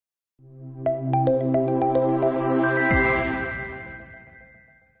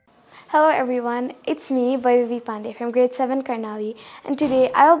Hello everyone, it's me, Baibhavi Pandey from grade 7 Karnali, and today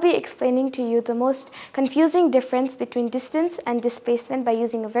I will be explaining to you the most confusing difference between distance and displacement by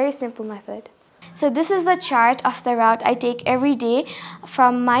using a very simple method. So this is the chart of the route I take every day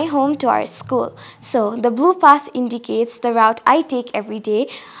from my home to our school. So the blue path indicates the route I take every day,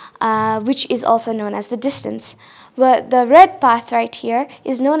 which is also known as the distance. But the red path right here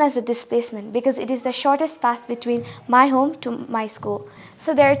is known as the displacement because it is the shortest path between my home to my school.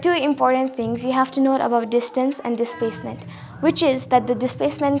 So there are two important things you have to know about distance and displacement, which is that the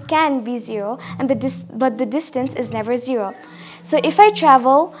displacement can be zero but the distance is never zero. So if I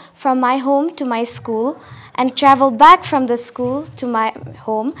travel from my home to my school and travel back from the school to my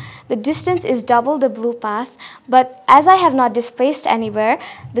home, the distance is double the blue path, but as I have not displaced anywhere,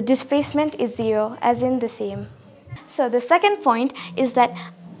 the displacement is zero, as in the same. So the second point is that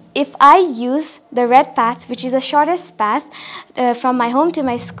if I use the red path, which is the shortest path from my home to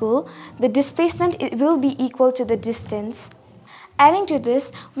my school, the displacement will be equal to the distance. Adding to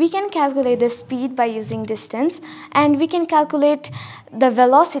this, we can calculate the speed by using distance, and we can calculate the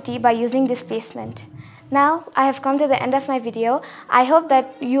velocity by using displacement. Now, I have come to the end of my video. I hope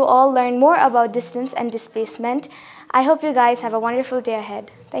that you all learn more about distance and displacement. I hope you guys have a wonderful day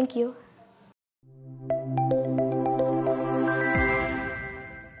ahead. Thank you.